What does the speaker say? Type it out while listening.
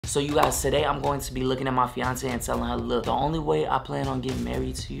So you guys, today I'm going to be looking at my fiance and telling her, look, the only way I plan on getting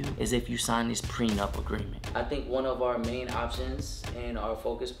married to you is if you sign this prenup agreement. I think one of our main options and our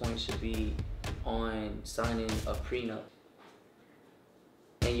focus point should be on signing a prenup.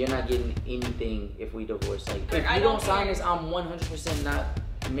 And you're not getting anything if we divorce. Like, if you don't sign this, I'm 100% not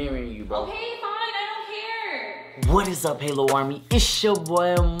marrying you, bro. Okay, fine, I don't care. What is up, Halo Army? It's your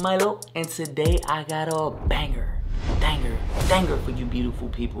boy Milo, and today I got a banger for you beautiful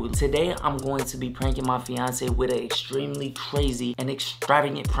people. Today I'm going to be pranking my fiance with an extremely crazy and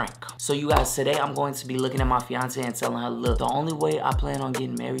extravagant prank. So you guys, today I'm going to be looking at my fiance and telling her, look, the only way I plan on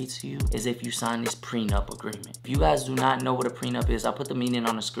getting married to you is if you sign this prenup agreement. If you guys do not know what a prenup is, I'll put the meaning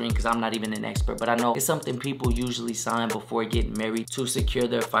on the screen because I'm not even an expert, but I know it's something people usually sign before getting married to secure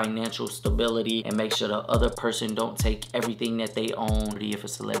their financial stability and make sure the other person don't take everything that they own. If a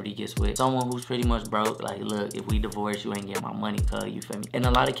celebrity gets with someone who's pretty much broke, like, look, if we divorce, you ain't getting my money, cuz, you feel me? In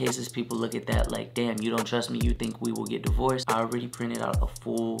a lot of cases, people look at that like, damn, you don't trust me, you think we will get divorced. I already printed out a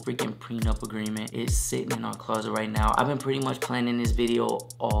full freaking prenup agreement. It's sitting in our closet right now. I've been pretty much planning this video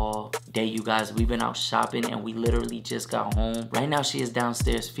all day, you guys. We've been out shopping and we literally just got home. Right now, she is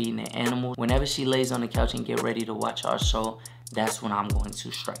downstairs feeding the animals. Whenever she lays on the couch and get ready to watch our show, that's when I'm going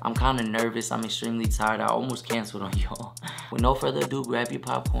to strike. I'm kind of nervous. I'm extremely tired. I almost canceled on y'all. With no further ado, grab your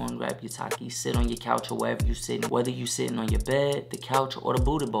popcorn, grab your taki, sit on your couch or wherever you're sitting, whether you're sitting on your bed, the couch, or the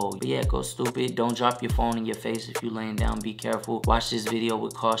booty bowl. But yeah, go stupid. Don't drop your phone in your face if you're laying down. Be careful. Watch this video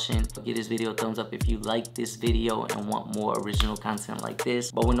with caution. Give this video a thumbs up if you like this video and want more original content like this.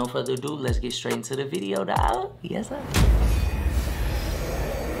 But with no further ado, let's get straight into the video, dog. Yes, sir.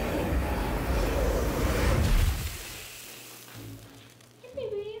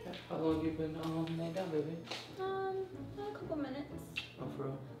 How long you been laying down, baby? A couple minutes. Oh, for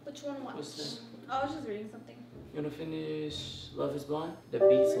real? Which one watch? What's that? Oh, I was just reading something. You wanna finish Love is Blind? The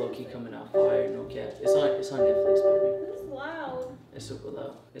beats low-key coming out fire, no cap. It's on Netflix, baby. This is loud. It's super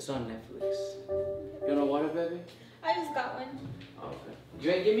loud. It's on Netflix. You want a water, baby? I just got one. Oh, okay. You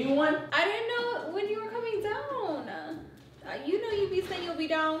ain't give me one? I didn't know when you were coming down. You know you be saying you'll be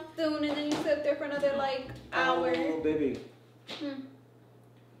down soon and then you sit there for another like hour. Oh, baby. Hmm.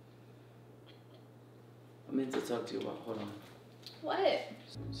 I meant to talk to you about, hold on. What?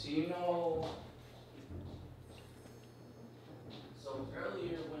 So you know, so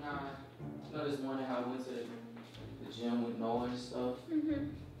earlier when this morning how I went to the gym with Noah and stuff.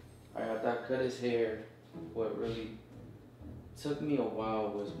 Alright, after I cut his hair, what really took me a while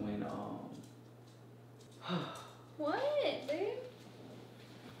was when, What, babe?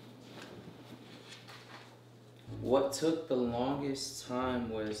 What took the longest time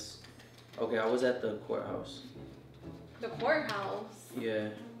was, okay, I was at the courthouse. The courthouse? Yeah.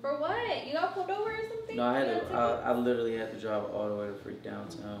 For what? You got pulled over or something? No, I literally had to drive all the way to freak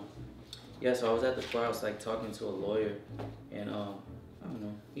downtown. Yeah, so I was at the courthouse, like, talking to a lawyer, and, I don't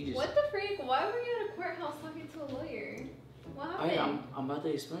know, he just... What the freak? Why were you at a courthouse talking to a lawyer? What happened? I'm about to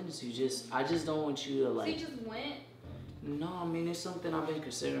explain this to you. I just don't want you to, like... So you just went? No, I mean, it's something I've been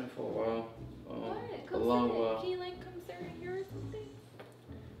considering for a while. What? A long while. Can you, like, come sit right here or something?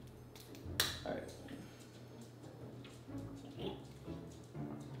 Alright.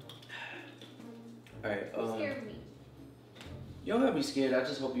 Alright, You scared me. You don't have to be scared. I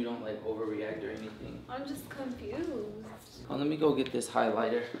just hope you don't, like, overreact or anything. I'm just confused. Oh, let me go get this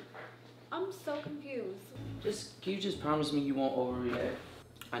highlighter. I'm so confused. Can you just promise me you won't overreact?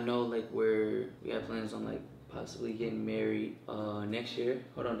 I know, like, we have plans on, like, possibly getting married next year.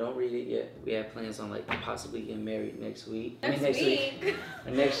 Hold on, don't read it yet. We have plans on, like, possibly getting married next week. Next week?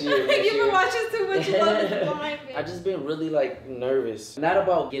 Next year. You've been watching too much Love is Blind, bitch. I just been really, like, nervous. Not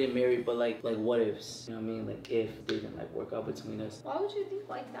about getting married, but like what ifs. You know what I mean? Like, if it didn't, like, work out between us. Why would you think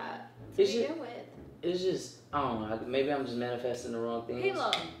like that to begin with? It's just, I don't know. Maybe I'm just manifesting the wrong things.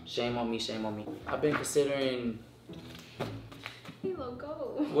 Halo. Shame on me, shame on me. I've been considering... Halo,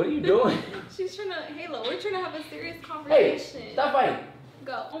 go. What are you doing? She's trying to, Halo, we're trying to have a serious conversation. Hey, stop fighting.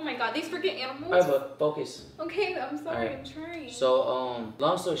 Go. Oh my God, these freaking animals. Alright, but focus. Okay, I'm sorry, Right. I'm trying. So,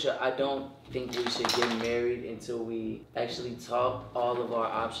 long story short, I don't think we should get married until we actually talk all of our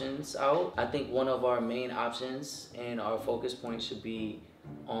options out. I think one of our main options and our focus point should be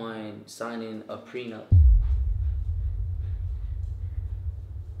on signing a prenup.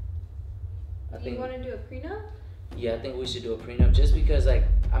 You want to do a prenup? Yeah, I think we should do a prenup just because, like,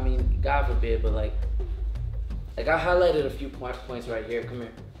 I mean, God forbid, but like I highlighted a few points right here. Come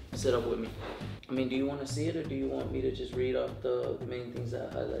here, sit up with me. I mean, do you want to see it or do you want me to just read off the main things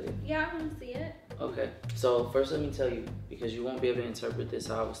that I highlighted? Yeah, I want to see it. Okay, so first let me tell you, because you won't be able to interpret this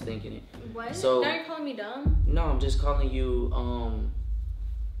how I was thinking it. What? So, now you're calling me dumb? No, I'm just calling you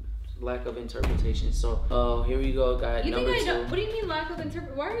lack of interpretation. So, here we go, guy. You think number I two. don't? What do you mean lack of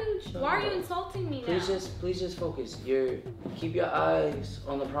interpretation? Why are you insulting me now? Please just focus. Keep your eyes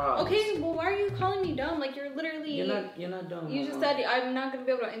on the prize. Okay, well, why are you calling me dumb? Like, you're literally. You're not dumb. You just said I'm not gonna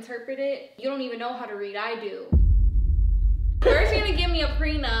be able to interpret it. You don't even know how to read. I do. First, you're gonna give me a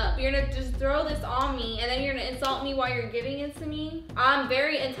prenup. You're gonna just throw this on me, and then you're gonna insult me while you're giving it to me. I'm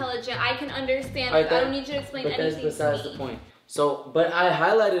very intelligent. I can understand. Right, I don't need you to explain anything. But that's besides the point. So, but I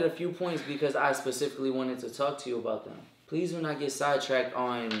highlighted a few points because I specifically wanted to talk to you about them. Please do not get sidetracked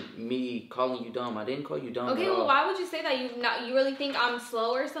on me calling you dumb. I didn't call you dumb. Okay, well, why would you say that? You really think I'm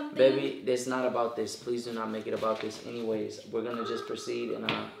slow or something? Baby, it's not about this. Please do not make it about this. Anyways, we're gonna just proceed, and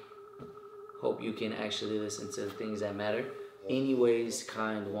I hope you can actually listen to the things that matter. Anyways,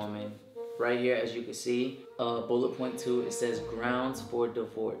 kind woman, right here, as you can see, bullet point 2, it says grounds for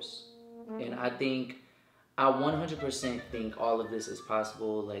divorce. And I 100% think all of this is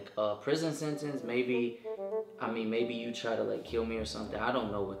possible. Like prison sentence, maybe you try to like kill me or something. I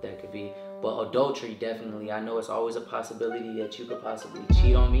don't know what that could be. But adultery, definitely. I know it's always a possibility that you could possibly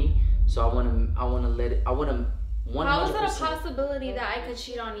cheat on me. So I wanna let it. I wanna 100%. How is that a possibility that I could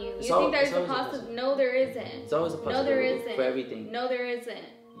cheat on you? You think there's a possibility? No, there isn't. It's always a possibility. No, there isn't. For everything. No, there isn't.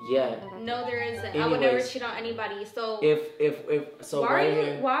 Yeah. No, there isn't. Anyways, I would never cheat on anybody. So why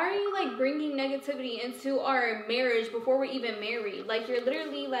are you like bringing negativity into our marriage before we're even married? Like, you're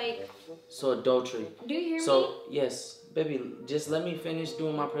literally like. So adultery. Do you hear me? So yes, baby, just let me finish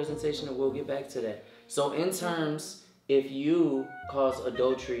doing my presentation and we'll get back to that. So in terms, if you cause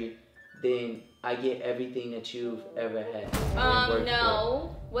adultery, then I get everything that you've ever had.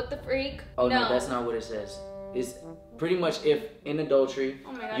 No. What the freak? Oh no, that's not what it says. It's pretty much if in adultery,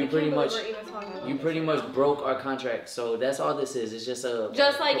 oh my God, you pretty much broke our contract. So that's all this is. It's just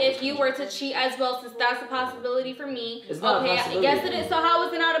like if you were to cheat as well, since that's a possibility for me. It's not a possibility. Yes, it is. So how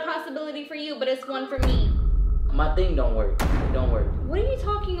is it not a possibility for you? But it's one for me. My thing don't work. It don't work. What are you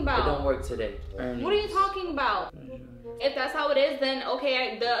talking about? It don't work today. What are you talking about? If that's how it is, then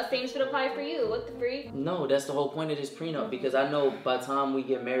okay, the same should apply for you. What the freak? No, that's the whole point of this prenup, because I know by the time we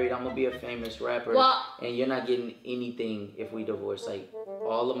get married, I'm gonna be a famous rapper, and you're not getting anything if we divorce. Like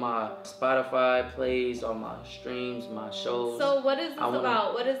all of my Spotify plays, all my streams, my shows. So what is this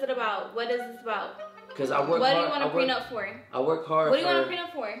about? What is it about? What is this about? Because I work hard. What do you want a prenup for? I work hard. What do you want a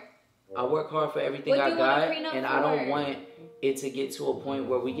prenup for? I work hard for everything I got, and I don't want it to get to a point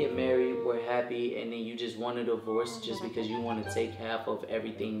where we get married, we're happy, and then you just want a divorce just because you want to take half of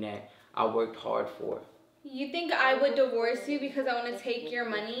everything that I worked hard for. You think I would divorce you because I want to take your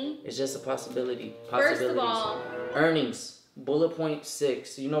money? It's just a possibility. First of all, earnings. Bullet point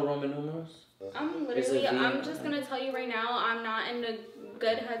 6. You know Roman numerals? I'm just going to tell you right now, I'm not in a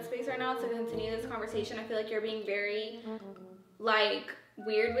good headspace right now to continue this conversation. I feel like you're being very, like,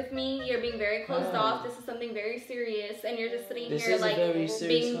 weird with me. You're being very closed off. This is something very serious, and you're just sitting here like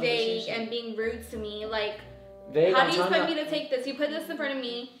being vague and being rude to me. Like, how do you expect me to take this? You put this in front of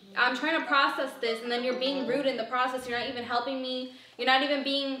me. I'm trying to process this, and then you're being rude in the process. You're not even helping me. You're not even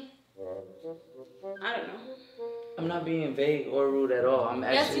being. I don't know. I'm not being vague or rude at all. I'm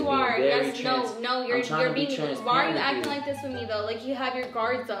actually yes, you are. You're being. Why are you acting like this with me though? Like you have your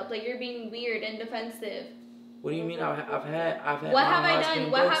guards up. Like you're being weird and defensive. What do you mean? I've had. What have I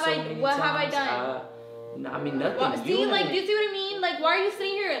done? What have I done? I mean nothing. Well, see, like, do you see what I mean? Like, why are you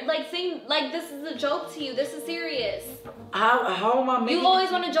sitting here, like, saying, like, this is a joke to you? This is serious. How am I making? You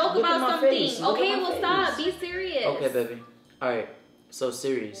always want to joke about something. Okay, well, stop. Be serious. Okay, baby. All right. So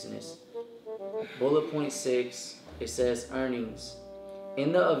seriousness. Bullet point 6. It says earnings.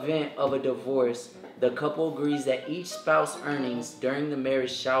 In the event of a divorce, the couple agrees that each spouse earnings during the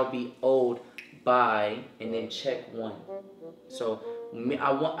marriage shall be owed by, and then check 1. So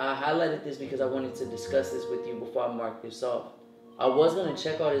I highlighted this because I wanted to discuss this with you before I mark this off. I was gonna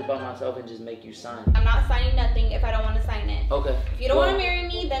check all this by myself and just make you sign. I'm not signing nothing if I don't want to sign it. Okay. If you don't want to marry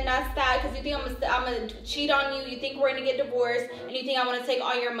me, then that's that. Because you think I'm gonna cheat on you. You think we're gonna get divorced, and you think I want to take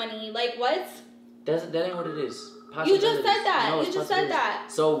all your money. Like what? That ain't what it is. You just said that. No, you just said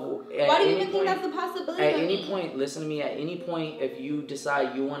that. So why do you even think that's a possibility? At any point, listen to me. At any point, if you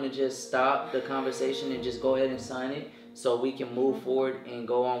decide you want to just stop the conversation and just go ahead and sign it, so we can move forward and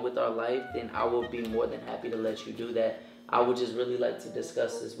go on with our life, then I will be more than happy to let you do that. I would just really like to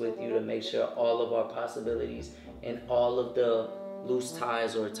discuss this with you to make sure all of our possibilities and all of the loose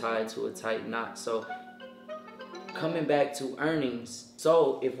ties are tied to a tight knot. So coming back to earnings.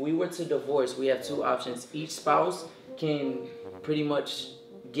 So if we were to divorce, we have 2 options. Each spouse can pretty much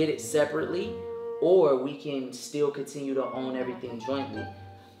get it separately, or we can still continue to own everything jointly.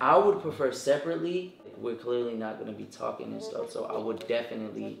 I would prefer separately. we're clearly not going to be talking and stuff. So I would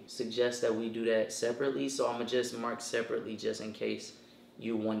definitely suggest that we do that separately. So I'm going to just mark separately just in case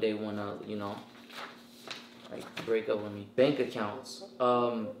you one day want to, you know, like break up with me. Bank accounts.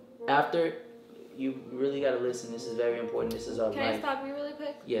 After, you really got to listen. This is very important. This is our life. Can I stop you really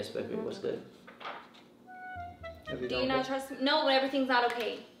quick? Yes, baby. What's good? Do you not trust me? No, but everything's not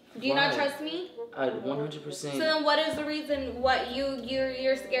okay. Do you not trust me? 100%. So then what is the reason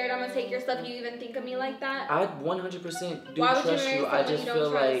you're scared I'm gonna take your stuff? You even think of me like that? I 100% do trust you. I just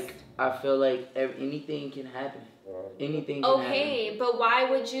feel like anything can happen. Anything can happen. Okay, but why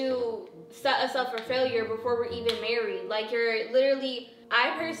would you set us up for failure before we're even married? Like, you're literally,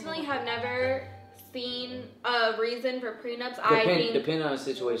 I personally have never seen a reason for prenups. Depending on the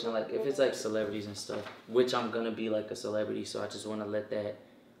situation, like if it's like celebrities and stuff, which I'm gonna be like a celebrity, so I just want to let that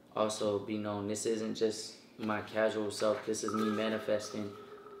also be known. This isn't just my casual self. This is me manifesting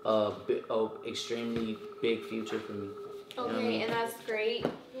a extremely big future for me. Okay, you know what I mean? And that's great.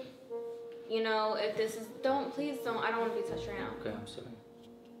 You know, if this is, please don't, I don't want to be touched right now. Okay, I'm sorry.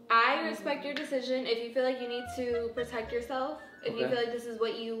 I respect your decision. If you feel like you need to protect yourself, if you feel like this is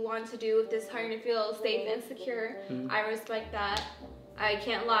what you want to do, if this is how you're going to feel safe and secure, I respect that. I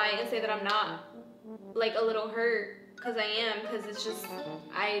can't lie and say that I'm not, like, a little hurt, because I am, because it's just,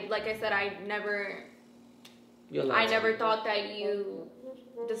 like I said, I never thought that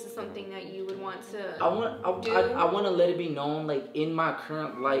this is something that you would want to do. I want to let it be known, like, in my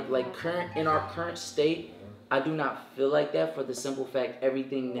current life, in our current state, I do not feel like that, for the simple fact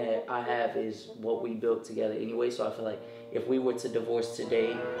everything that I have is what we built together anyway. So I feel like if we were to divorce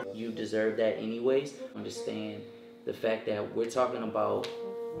today, you deserve that anyways. Understand the fact that we're talking about,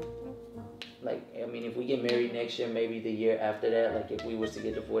 like, I mean, if we get married next year, maybe the year after that, like if we was to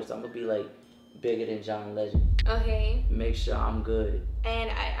get divorced, I'm gonna be like bigger than John Legend. Okay. Make sure I'm good.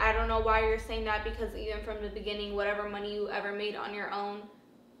 And I don't know why you're saying that, because even from the beginning, whatever money you ever made on your own,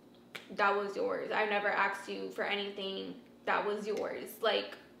 that was yours. I never asked you for anything that was yours.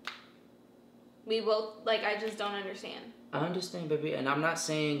 Like, we both, like, I just don't understand. I understand, baby, and I'm not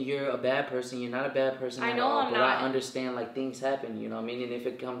saying you're a bad person. You're not a bad person at all. I know I'm not. I understand, like, things happen, you know what I mean? And if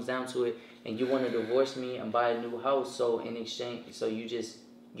it comes down to it, and you want to divorce me and buy a new house, so in exchange, so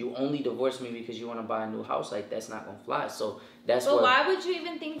you only divorce me because you want to buy a new house, like, that's not gonna fly. So that's But why would you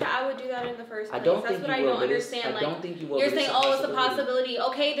even think that I would do that in the first place? I don't That's think what you I will, don't understand. I don't think you will. You're saying, oh, it's a possibility.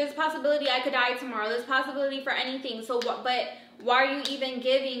 Okay, there's a possibility I could die tomorrow. There's a possibility for anything. So, but why are you even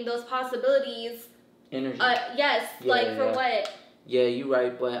giving those possibilities energy? Yes, yeah, like, for what? Yeah, you're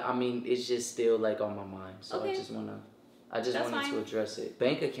right, but I mean, it's just still like on my mind. So okay. I just wanted to address it.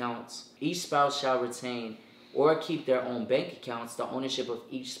 Bank accounts. Each spouse shall retain or keep their own bank accounts. The ownership of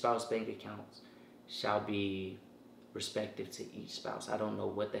each spouse bank accounts shall be respective to each spouse. I don't know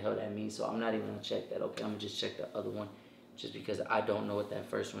what the hell that means, so I'm not even gonna check that. Okay, I'm gonna just check the other one, just because I don't know what that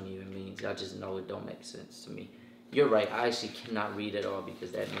first one even means. I just know it don't make sense to me. You're right. I actually cannot read at all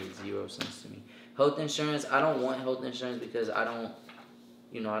because that makes 0 sense to me. Health insurance. I don't want health insurance because I don't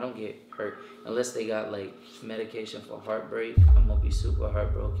get hurt unless they got like medication for heartbreak. I'm gonna be super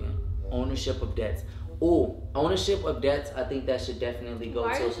heartbroken. Ownership of debts. Oh, ownership of debts. I think that should definitely go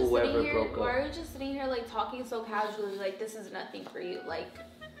to whoever broke up. Why are you just sitting here like talking so casually, like this is nothing for you? Like,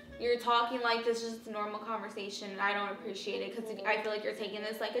 you're talking like this is just a normal conversation, and I don't appreciate it because I feel like you're taking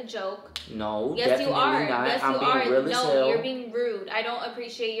this like a joke. No, yes, you are. Not. Yes, I'm you being are. Real as hell. You're being rude. I don't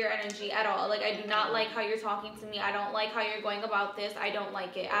appreciate your energy at all. Like, I do not like how you're talking to me. I don't like how you're going about this. I don't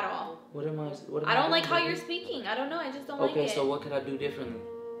like it at all. What am I I don't like how you're speaking. I don't know. I just don't like it. Okay, so what could I do differently?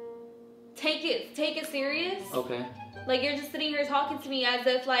 Take it serious. Okay. Like, you're just sitting here talking to me as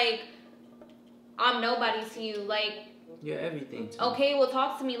if like I'm nobody to you. Like, you're everything to me. Okay, well,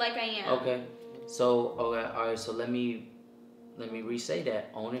 talk to me like I am. Okay. So, okay, all right. So let me re-say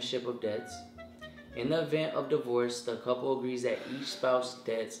that. Ownership of debts. In the event of divorce, the couple agrees that each spouse's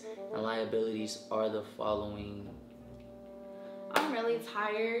debts and liabilities are the following. I'm really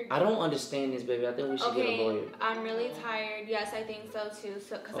tired. I don't understand this, baby. I think we should get a lawyer. I'm really tired. Yes, I think so too.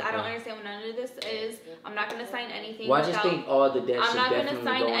 So, because I don't understand what none of this is. I'm not gonna sign anything. Well, I just think all the debts should definitely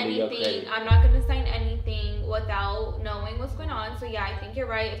go under your credit. I'm not gonna sign anything without knowing what's going on. So yeah, I think you're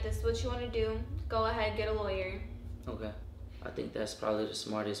right. If this is what you want to do, go ahead, get a lawyer. Okay. I think that's probably the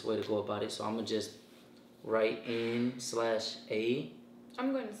smartest way to go about it. So I'm gonna just write N/A.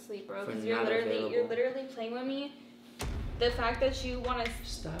 I'm going to sleep, bro. Because you're literally playing with me. The fact that you want to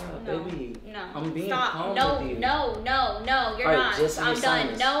stop, baby. No, I'm being calm with you. No, you're not. I'm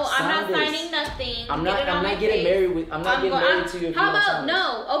done. No, I'm not signing nothing. I'm not getting married with. I'm not getting married to you. How about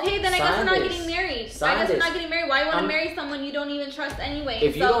no? Okay, then I guess we're not getting married. Sign I guess this. we're not getting married. Why you want to marry someone you don't even trust anyway?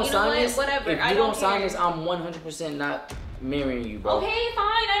 If you don't sign this, whatever. If you don't sign this, I'm 100% not marrying you, bro. Okay, fine.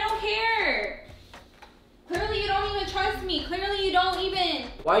 I don't care. Clearly, you don't even trust me. Clearly, you don't even.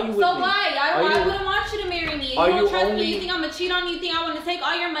 Why are you with me? So why? I wouldn't want you to marry me. You don't trust me. You think I'm gonna cheat on you. You think I want to take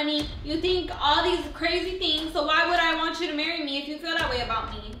all your money. You think all these crazy things. So why would I want you to marry me if you feel that way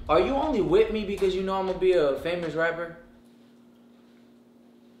about me? Are you only with me because you know I'm gonna be a famous rapper?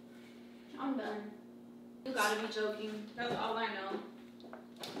 I'm done. You gotta be joking. That's all I know.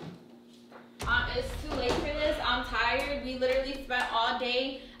 It's too late for this. I'm tired. We literally spent all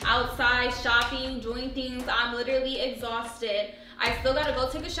day outside shopping, doing things. I'm literally exhausted. I still gotta go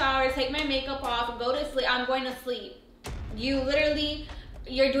take a shower, take my makeup off, go to sleep. I'm going to sleep.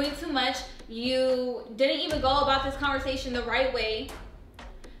 You're doing too much. You didn't even go about this conversation the right way.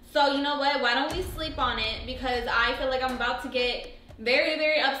 So you know what? Why don't we sleep on it? Because I feel like I'm about to get very,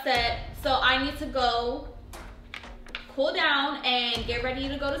 very upset. So I need to go cool down and get ready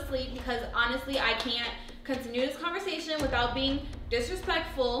to go to sleep, because honestly I can't continue this conversation without being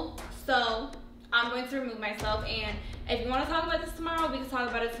disrespectful. So I'm going to remove myself, and if you want to talk about this tomorrow, we can talk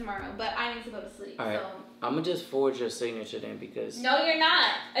about it tomorrow, but I need to go to sleep. All right. So I'm gonna just forward your signature then, because no, you're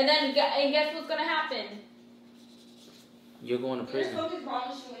not. And then guess what's gonna happen? You're going to prison. There's something's wrong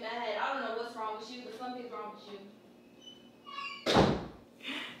with you in the head. I don't know what's wrong with you, but something's wrong with you.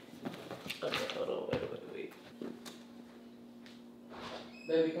 Okay, hold on, wait.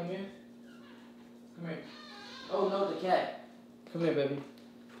 Baby, come here. Come here. Oh no, the cat. Come here, baby.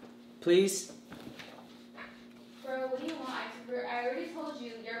 Please. Bro, what do you want? I already told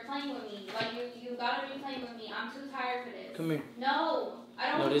you, you're playing with me. Like, you gotta be playing with me. I'm too tired for this. Come here. No,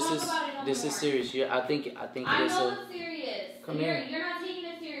 I don't want to talk about it no more. This is serious. I think it is. I know it's serious. Come here. You're not taking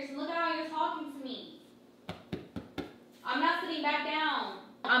it serious. And look at how you're talking to me. I'm not sitting back down.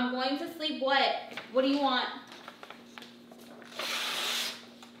 I'm going to sleep. What? What do you want?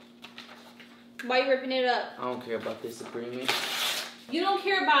 Why are you ripping it up? I don't care about this agreement. You don't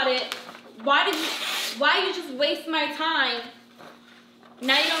care about it. Why you just waste my time?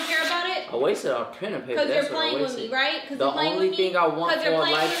 Now you don't care about it? I wasted our pen and paper. Because you're playing with me, right? The only thing I want for a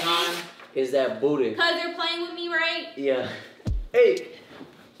lifetime is that booty. Because you're playing with me, right? Yeah. Hey,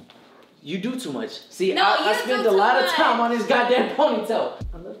 you do too much. See, no, I spent a lot of time on this goddamn ponytail.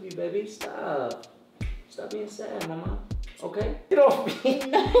 I love you, baby. Stop. Stop being sad, mama. Okay? Get off me.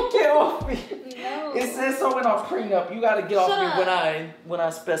 No. Get off me. No. It says so in our prenup. You gotta get off me when I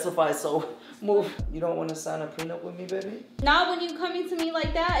specify so. Move. You don't want to sign a prenup with me, baby? Not when you coming to me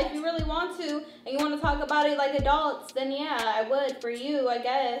like that. If you really want to, and you want to talk about it like adults, then yeah, I would for you, I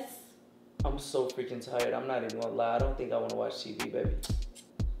guess. I'm so freaking tired. I'm not even gonna lie. I don't think I want to watch TV, baby.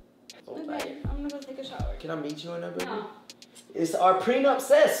 So okay, tired. I'm gonna go take a shower. Can I meet you in there, baby? No. It's our prenup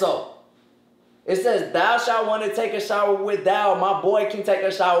says so. It says, thou shalt want to take a shower with thou. My boy can take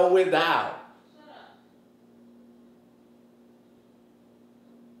a shower with thou. Shut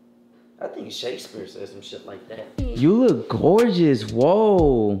up. I think Shakespeare says some shit like that. You look gorgeous.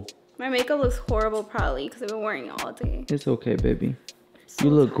 Whoa. My makeup looks horrible probably because I've been wearing it all day. It's okay, baby. You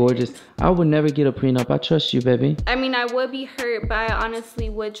look gorgeous. I would never get a prenup. I trust you, baby. I mean, I would be hurt, but I honestly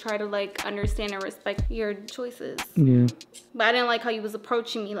would try to like understand and respect your choices. Yeah. But I didn't like how you was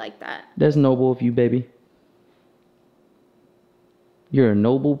approaching me like that. That's noble of you, baby. You're a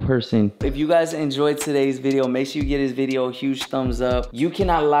noble person. If you guys enjoyed today's video, make sure you give this video a huge thumbs up. You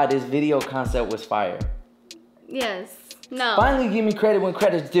cannot lie, this video concept was fire. Yes. No. Finally give me credit when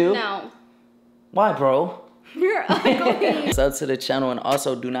credit's due. No. Why, bro? You're ugly. Sub to the channel, and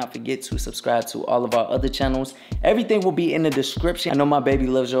also do not forget to subscribe to all of our other channels. Everything will be in the description. I know my baby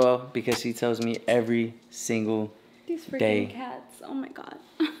loves y'all because she tells me every single These freaking day. cats. Oh my god.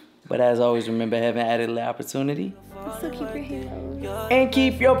 But as always, remember having added opportunity. Still keep your halos. And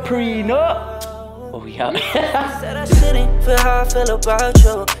keep your prenup. Oh, we out. Said I shouldn't feel how I feel about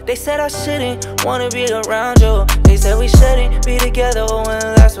you. They said I shouldn't wanna be around you. They said we shouldn't be together when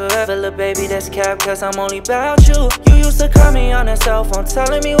it lasts forever. Little baby, that's cap, cause I'm only about you. You used to call me on the cell phone,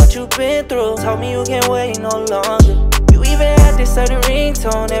 telling me what you've been through. Told me you can't wait no longer. You even had this certain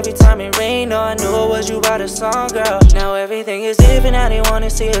ringtone every time it rained. Oh, I knew it was you by the song, girl. Now everything is different, now they wanna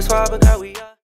see us fall, but girl, we are.